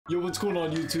Yo, what's going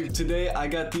on YouTube? Today I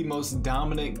got the most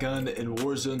dominant gun in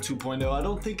Warzone 2.0. I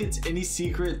don't think it's any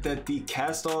secret that the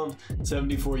KASTOV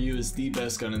 74U is the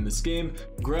best gun in this game.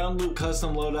 Ground loot,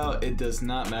 custom loadout, it does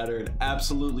not matter. It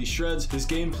absolutely shreds. This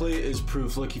gameplay is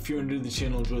proof. Look, if you're new to the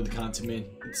channel, enjoy the content, man.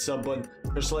 Hit the sub button,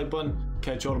 press the like button.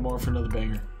 Catch you all tomorrow for another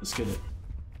banger. Let's get it.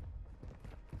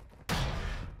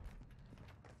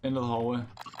 End of the hallway.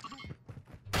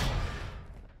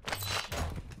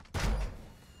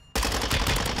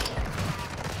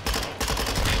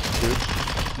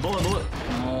 Bullet.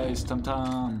 Nice.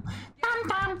 Tom.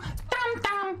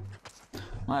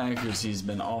 My accuracy's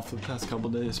been off the past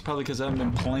couple days. Probably because I haven't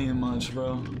been playing much,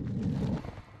 bro.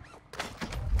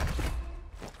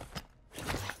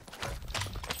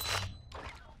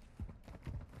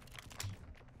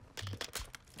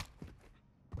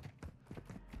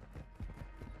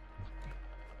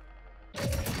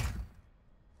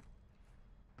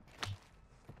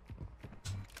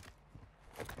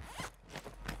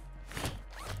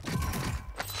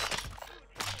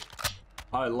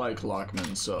 I like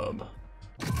Lockman sub.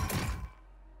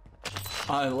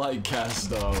 I like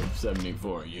KASTOV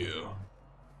 74U.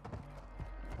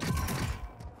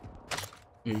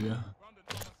 Here you go.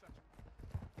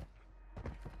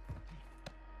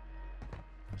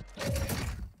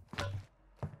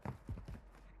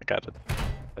 I got an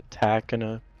attack and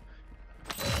a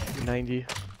 90.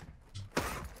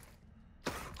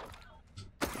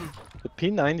 The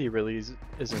P90 really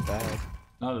isn't bad.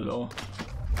 Not at all.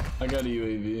 I got a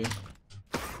UAV.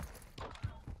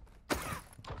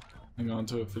 Hang on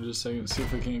to it for just a second, see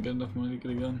if I can't get enough money to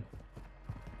get a gun.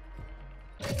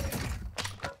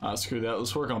 Ah, screw that.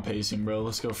 Let's work on pacing, bro.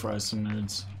 Let's go fry some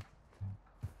nerds.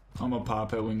 I'm gonna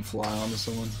pop at wing fly onto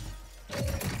someone.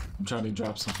 I'm trying to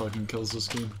drop some fucking kills this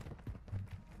game.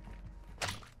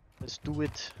 Let's do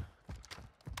it.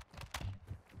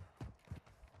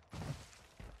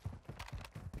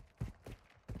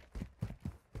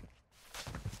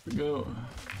 Go.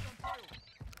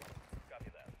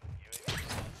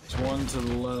 There's one to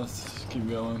the left. Keep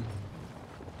going.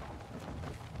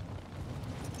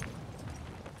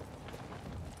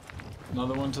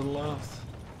 Another one to the left.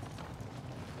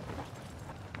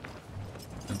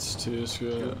 That's two.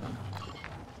 Screw it.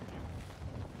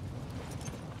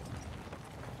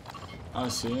 I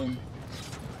see him.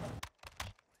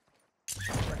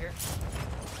 Right here.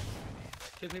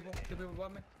 Two people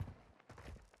above me.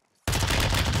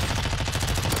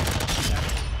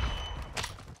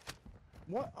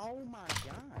 What? Oh my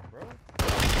god, bro.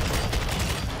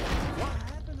 What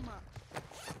happened to my...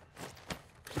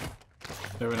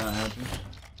 They were not happy.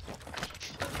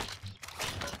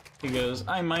 He goes,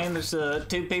 "Hey man, there's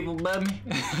two people above me."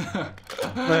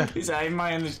 He said, "Hey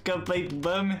man, there's a couple people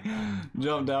above me."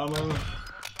 Jumped down on him.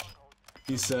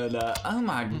 He said, "Oh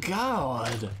my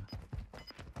god.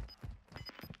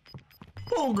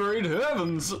 Oh great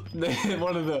heavens." They had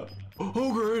one of the,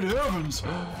 "Oh great heavens."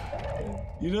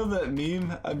 You know that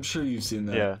meme? I'm sure you've seen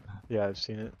that. Yeah, I've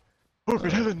seen it. Oh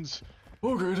good heavens!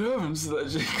 Oh great heavens! That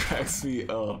just cracks me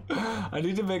up. I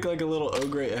need to make like a little "Oh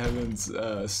great heavens"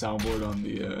 soundboard on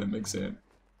the mixamp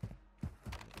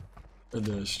or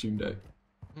the stream deck.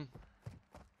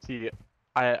 See, it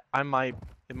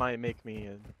might make me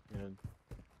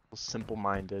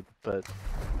simple-minded, but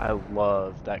I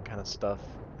love that kind of stuff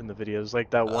in the videos. Like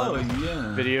that one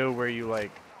video where you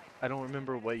like, I don't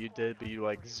remember what you did, but you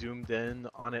like zoomed in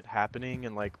on it happening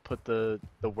and like put the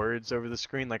words over the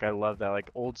screen. Like I love that, like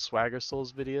old Swagger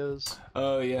Souls videos.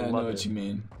 Oh yeah, I know what you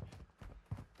mean.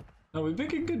 No, we've been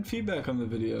getting good feedback on the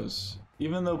videos.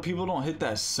 Even though people don't hit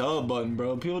that sub button,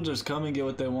 bro. People just come and get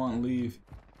what they want and leave.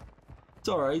 It's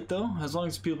alright though, as long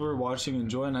as people are watching and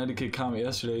enjoying. I had a kid comment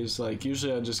yesterday, he's like,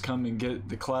 usually I just come and get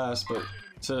the class, but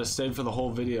instead I stayed for the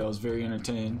whole video. I was very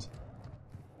entertained.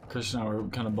 Christian and I were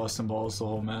kind of busting balls the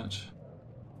whole match.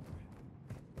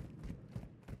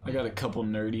 I got a couple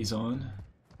nerdies on.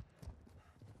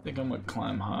 I think I'm gonna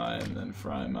climb high and then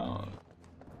fry them out.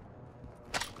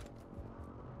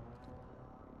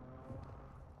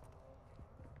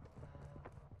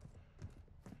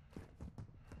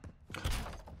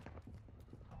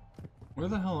 Where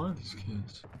the hell are these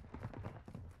kids?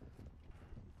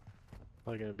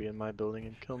 Probably gonna be in my building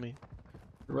and kill me.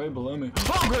 Right below me.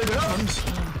 Oh great heavens!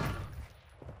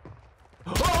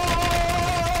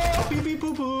 Oh! Beep beep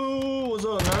poo poo! What's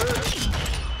up, nerd?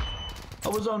 Oh,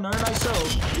 what's up, nerd? Nice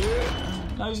self.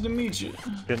 Yeah. Nice to meet you.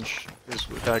 Bench is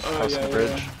back across the bridge.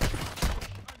 Yeah.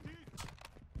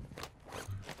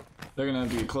 They're gonna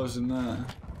have to get closer than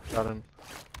that. Got him.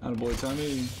 Attaboy,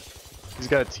 Tommy. He's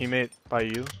got a teammate by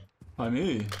you. By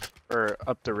me? Or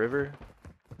up the river.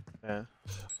 Yeah.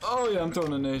 Oh yeah, I'm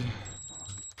throwing a nade.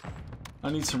 I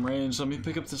need some range. Let me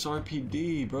pick up this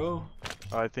RPD, bro.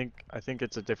 I think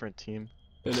it's a different team.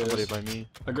 It Somebody is. by me.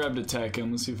 I grabbed a tack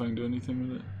in. Let's see if I can do anything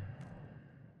with it.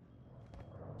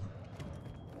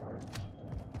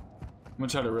 I'm gonna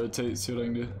try to rotate, see what I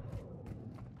can do.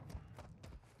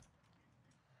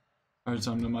 I heard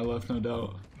something to my left, no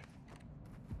doubt.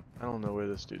 I don't know where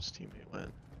this dude's teammate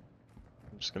went.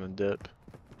 I'm just gonna dip.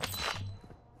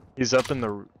 He's up in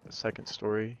the second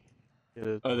story.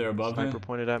 Oh, they're above me? Sniper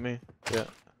pointed at me. Yeah.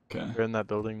 Okay. They're in that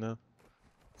building though.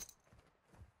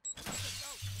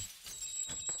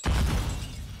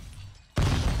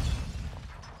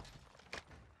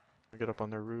 I get up on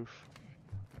their roof.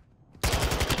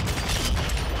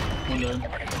 One dead.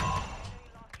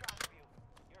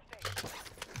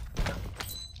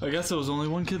 I guess it was only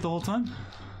one kid the whole time.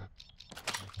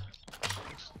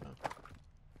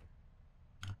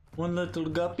 One little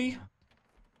guppy.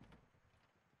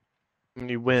 How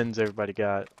many wins everybody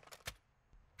got?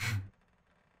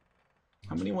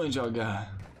 How many wins y'all got?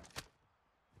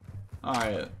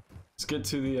 Alright, let's get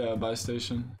to the buy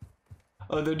station.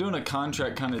 Oh, they're doing a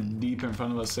contract kind of deep in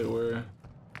front of us. They were.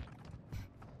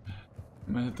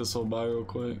 I'm gonna hit this little buy real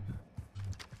quick.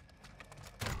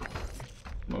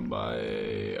 I'm gonna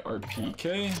buy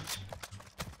RPK.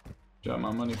 Drop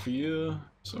my money for you.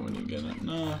 So when you get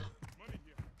enough,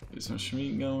 get some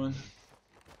schmeat going.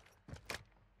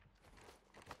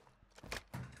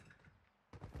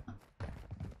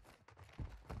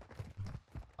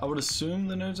 I would assume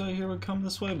the nerds out here would come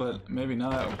this way, but maybe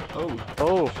not. Oh.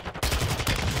 Oh.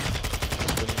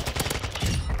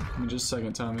 Give me just a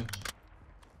second, Tommy.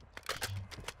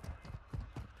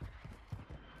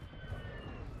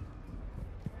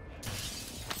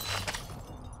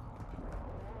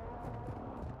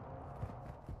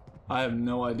 I have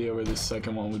no idea where this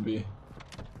second one would be.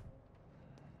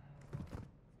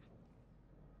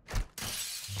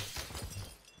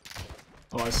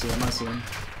 Oh, I see him, I see him.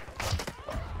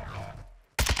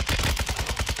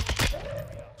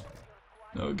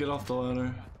 No, get off the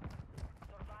ladder.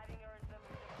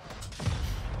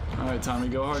 Alright, Tommy,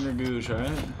 go hard in your gooch,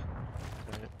 alright?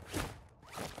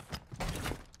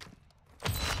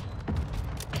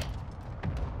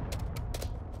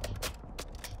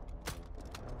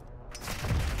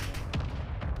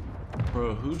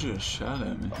 Bro, who just shot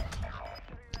at me?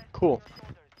 Cool.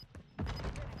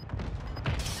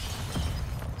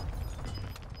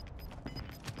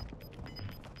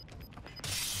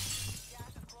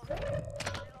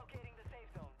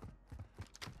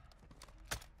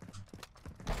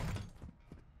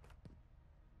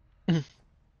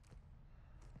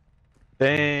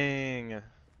 Dang.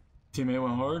 Teammate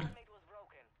went hard.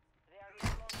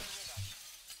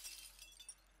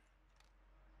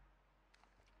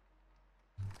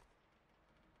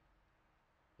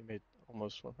 Teammate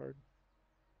almost went hard.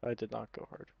 I did not go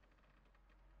hard.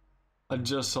 I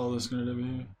just saw this nerd over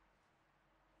here.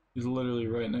 He's literally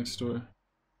right next door.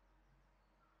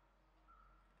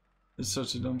 It's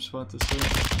such a dumb spot to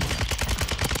sit.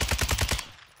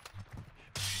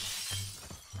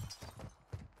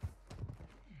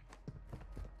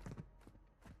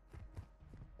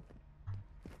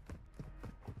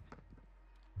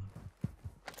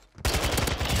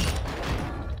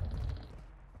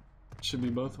 Should be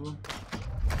both of them.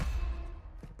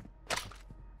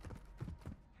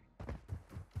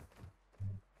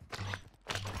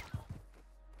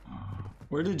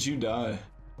 Where did you die?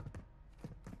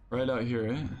 Right out here,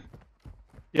 right?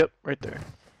 Yep, right there.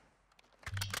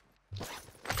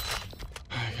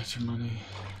 I got your money.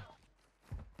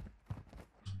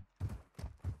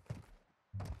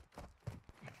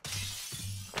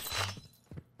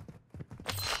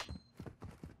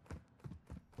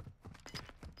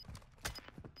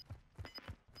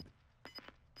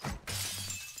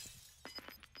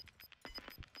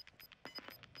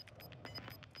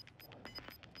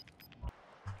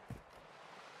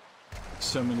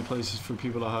 So many places for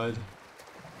people to hide.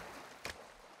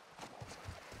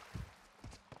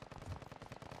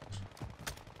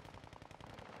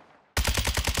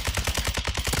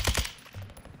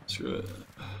 Screw it.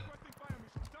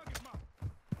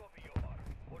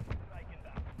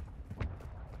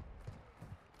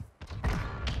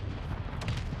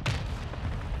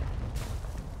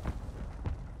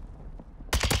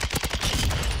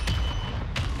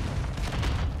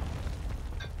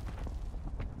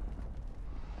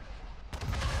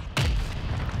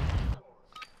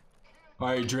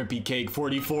 Alright, Drippy Cake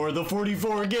 44, the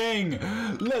 44 gang!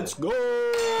 Let's go!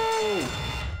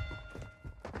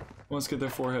 Let's get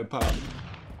their forehead popped.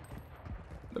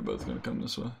 They're both gonna come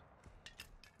this way.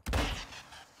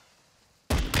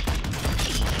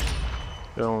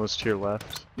 The one was to your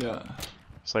left. Yeah.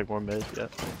 It's like more mid, yeah.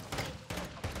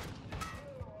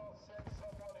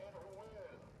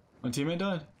 My teammate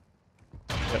died.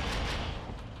 Yep.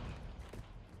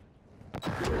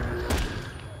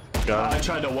 Got him. I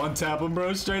tried to one-tap him,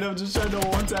 bro. Straight up just tried to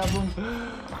one-tap him.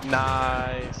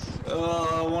 Nice.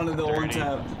 Oh, I wanted the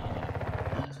one-tap.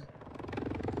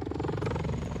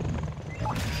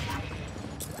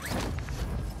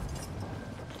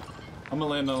 I'm gonna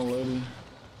land on a loadie.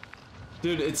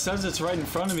 Dude, it says it's right in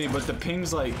front of me, but the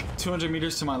ping's like 200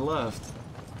 meters to my left.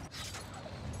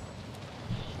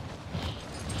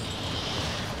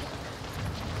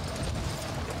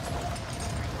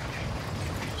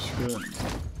 Screw it.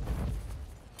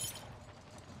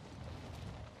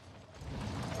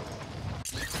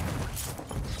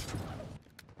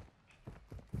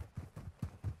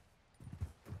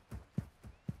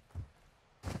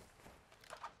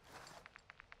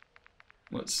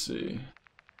 Let's see.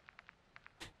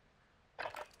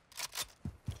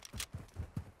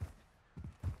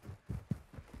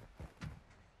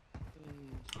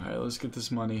 Alright, let's get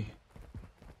this money.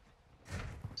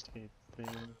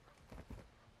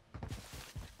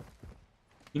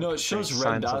 You know, it shows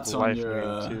red dots on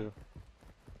your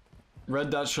red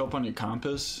dots show up on your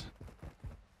compass.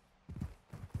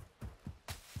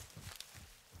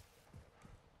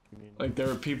 Like there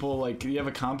are people like, you have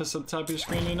a compass at the top of your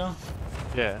screen, you know?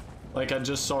 Yeah. Like I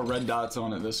just saw red dots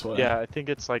on it this way. Yeah, I think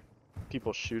it's like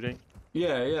people shooting.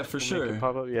 Yeah, yeah, for sure. Make it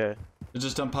pop up, yeah. It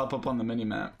just doesn't pop up on the mini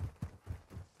map.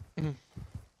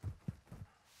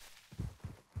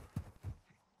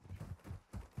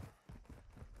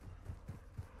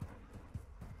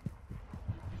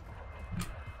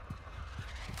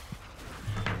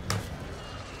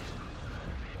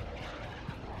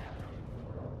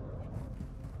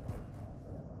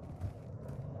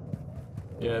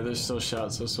 Yeah, there's still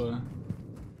shots this way.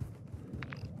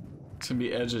 It's gonna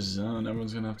be edge of zone.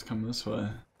 Everyone's gonna have to come this way.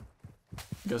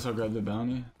 Guess I'll grab the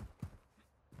bounty.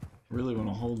 Really want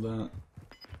to hold that.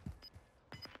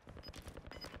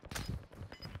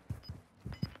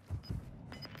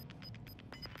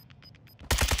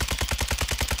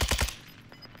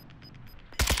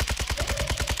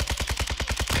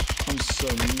 I'm so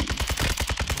mute.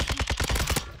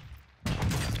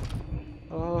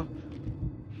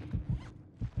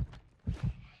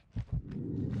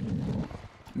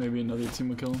 Maybe another team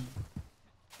will kill him.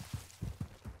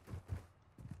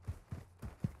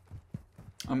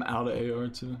 I'm out of AR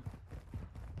too.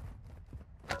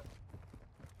 I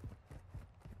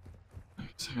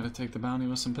guess I gotta take the bounty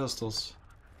with some pistols.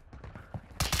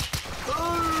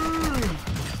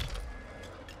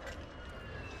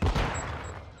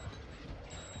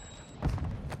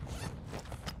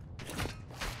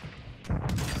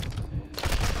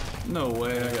 No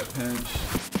way, I got pinched.